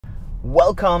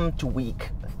Welcome to week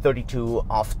 32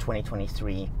 of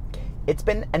 2023. It's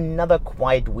been another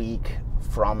quiet week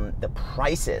from the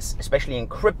prices, especially in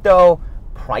crypto.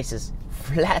 Prices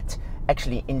flat,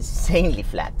 actually insanely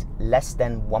flat, less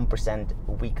than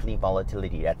 1% weekly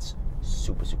volatility. That's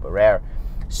super rare.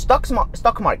 Stock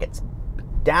markets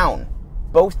down,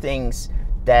 both things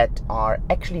that are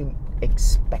actually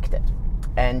expected.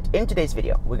 And in today's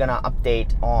video, we're gonna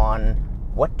update on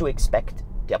what to expect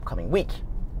the upcoming week.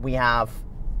 We have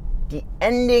the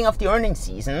ending of the earnings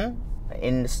season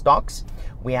in the stocks.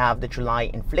 We have the July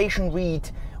inflation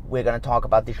read. We're going to talk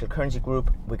about Digital Currency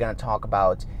Group. We're going to talk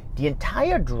about the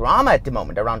entire drama at the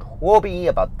moment around Huobi,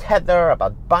 about Tether,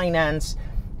 about Binance.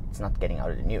 It's not getting out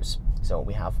of the news. So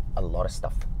we have a lot of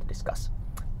stuff to discuss.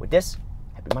 With this,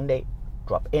 happy Monday.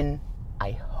 Drop in.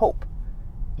 I hope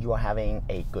you are having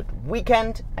a good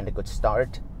weekend and a good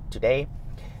start today.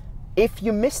 If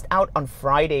you missed out on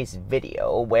Friday's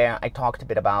video where I talked a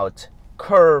bit about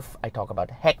Curve, I talk about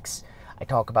Hex, I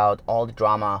talk about all the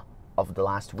drama of the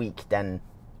last week, then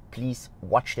please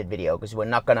watch that video because we're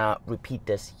not gonna repeat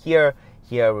this here.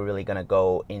 Here we're really gonna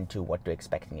go into what to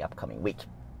expect in the upcoming week.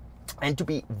 And to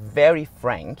be very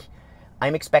frank,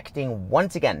 I'm expecting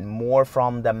once again more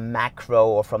from the macro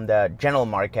or from the general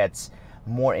markets,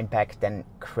 more impact than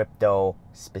crypto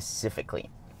specifically.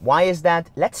 Why is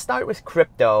that? Let's start with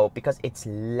crypto because it's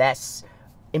less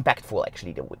impactful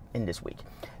actually in this week.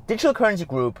 Digital Currency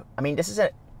Group, I mean, this is a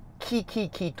key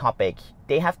topic.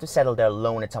 They have to settle their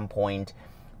loan at some point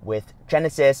with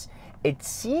Genesis. It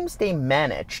seems they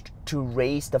managed to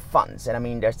raise the funds. And I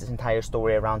mean, there's this entire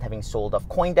story around having sold off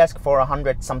CoinDesk for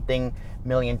 $100-something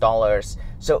million.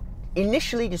 So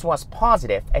initially this was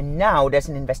positive, and now there's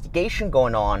an investigation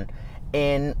going on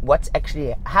in what's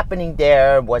actually happening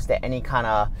there. Was there any kind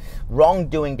of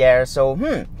wrongdoing there? So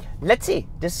let's see.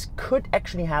 This could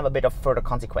actually have a bit of further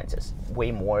consequences,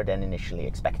 way more than initially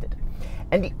expected.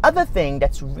 And the other thing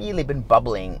that's really been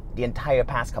bubbling the entire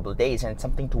past couple of days, and it's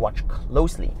something to watch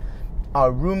closely,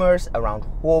 are rumors around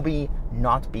Huobi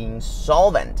not being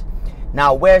solvent.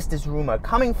 Now, where's this rumor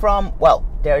coming from? Well,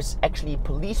 there's actually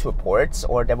police reports,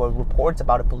 or there were reports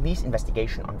about a police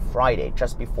investigation on Friday,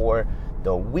 just before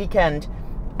the weekend,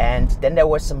 and then there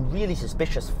was some really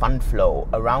suspicious fund flow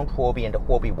around Huobi and the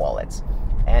Huobi wallets,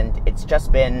 and it's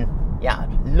just been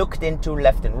looked into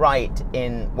left and right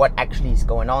in what actually is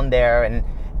going on there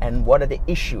and what are the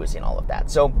issues in all of that.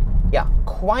 So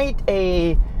quite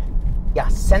a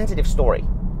sensitive story,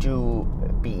 to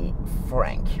be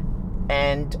frank.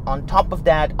 And on top of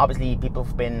that, obviously people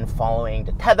have been following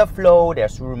the Tether flow.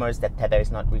 There's rumors that Tether is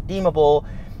not redeemable.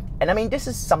 And I mean, this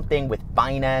is something with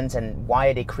Binance and why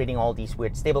are they creating all these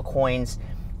weird stable coins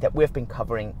that we've been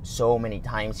covering so many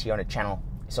times here on the channel.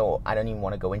 So I don't even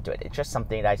want to go into it. It's just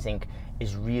something that I think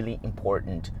is really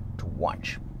important to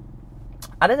watch.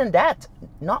 Other than that,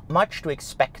 not much to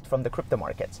expect from the crypto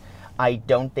markets. I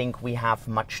don't think we have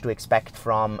much to expect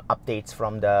from updates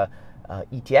from the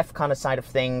ETF kind of side of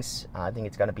things. I think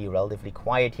it's going to be relatively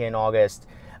quiet here in August.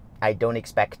 I don't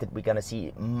expect that we're going to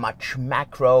see much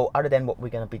macro other than what we're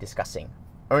going to be discussing.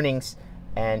 Earnings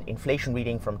and inflation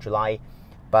reading from July.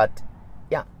 But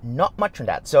not much on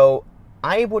that. So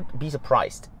I would be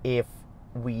surprised if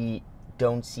we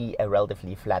don't see a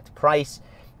relatively flat price.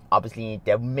 Obviously,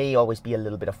 there may always be a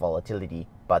little bit of volatility,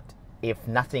 but if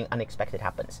nothing unexpected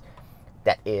happens,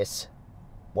 that is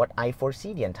what I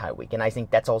foresee the entire week. And I think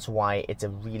that's also why it's a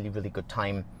really good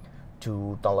time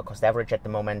to dollar cost average at the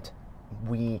moment.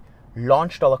 We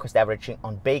launched dollar cost averaging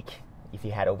on Bake. If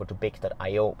you head over to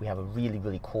bake.io, we have a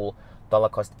really cool dollar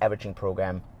cost averaging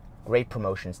program. Great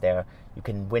promotions there. You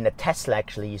can win a Tesla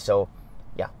actually. So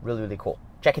really cool.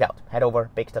 Check it out. Head over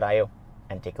bake.io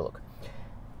and take a look.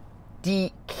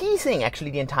 The key thing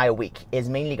actually the entire week is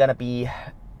mainly going to be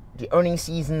the earnings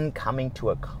season coming to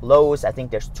a close. I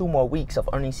think there's 2 more weeks of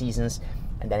earnings seasons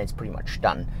and then it's pretty much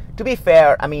done. To be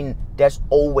fair, I mean, there's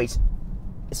always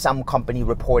some company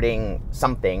reporting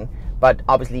something, but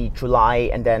obviously July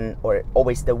and then, or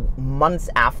always the months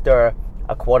after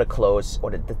a quarter close,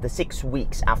 or the 6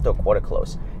 weeks after a quarter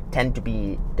close tend to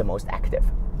be the most active.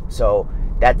 So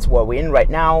that's where we're in right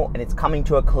now, and it's coming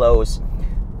to a close.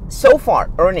 So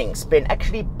far, earnings been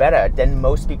actually better than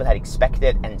most people had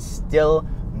expected, and still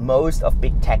most of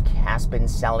big tech has been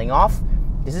selling off.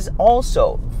 This is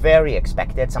also very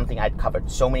expected, something I'd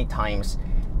covered so many times.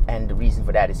 And the reason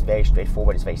for that is very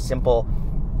straightforward. It's very simple.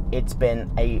 It's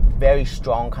been a very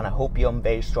strong kind of hopium,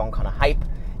 very strong kind of hype.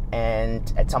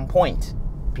 And at some point,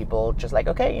 people just like,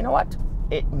 okay, you know what?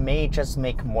 It may just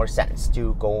make more sense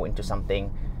to go into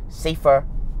something safer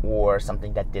or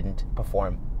something that didn't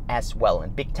perform as well.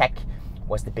 And big tech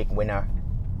was the big winner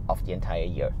of the entire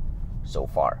year so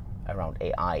far around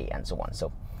AI and so on.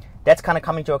 So that's kind of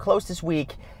coming to a close this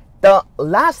week. The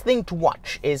last thing to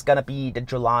watch is going to be the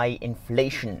July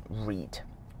inflation read.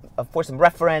 For some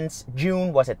reference,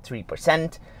 June was at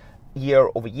 3% year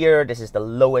over year. This is the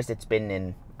lowest it's been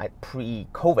in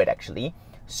pre-COVID actually.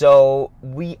 So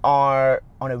we are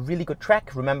on a really good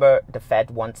track. Remember, the Fed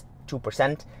wants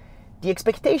 2%. The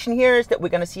expectation here is that we're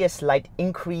going to see a slight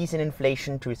increase in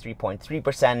inflation to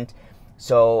 3.3%.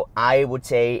 So I would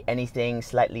say anything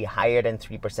slightly higher than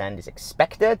 3% is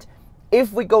expected.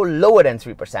 If we go lower than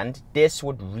 3%, this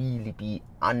would really be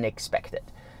unexpected.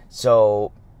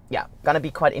 So yeah, gonna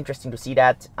be quite interesting to see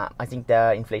that. I think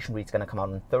the inflation read is gonna come out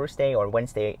on Thursday or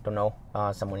Wednesday, don't know,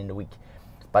 someone in the week.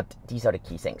 But these are the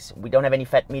key things. We don't have any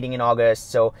Fed meeting in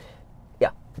August, so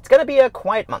yeah, it's gonna be a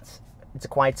quiet month. It's a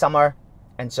quiet summer,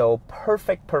 and so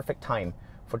perfect time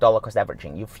for dollar cost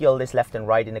averaging. You feel this left and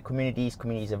right in the communities.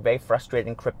 Communities are very frustrated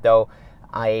in crypto.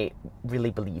 I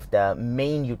really believe the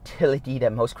main utility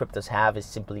that most cryptos have is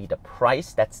simply the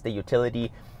price. That's the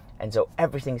utility, and so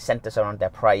everything centers around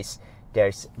that price.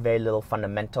 There's very little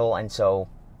fundamental, and so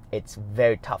it's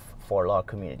very tough for a lot of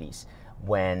communities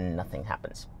when nothing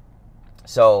happens.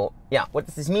 So yeah, what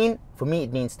does this mean? For me,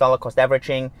 it means dollar cost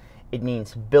averaging. It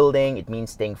means building. It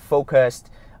means staying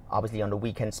focused. Obviously on the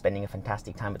weekend, spending a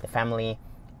fantastic time with the family.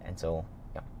 And so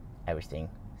yeah, everything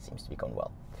seems to be going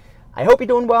well. I hope you're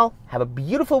doing well. Have a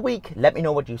beautiful week. Let me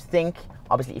know what you think.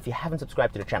 Obviously, if you haven't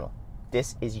subscribed to the channel,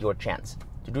 this is your chance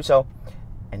to do so.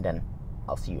 And then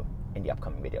I'll see you in the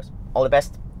upcoming videos. All the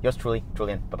best. Yours truly,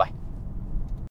 Julian. Bye-bye.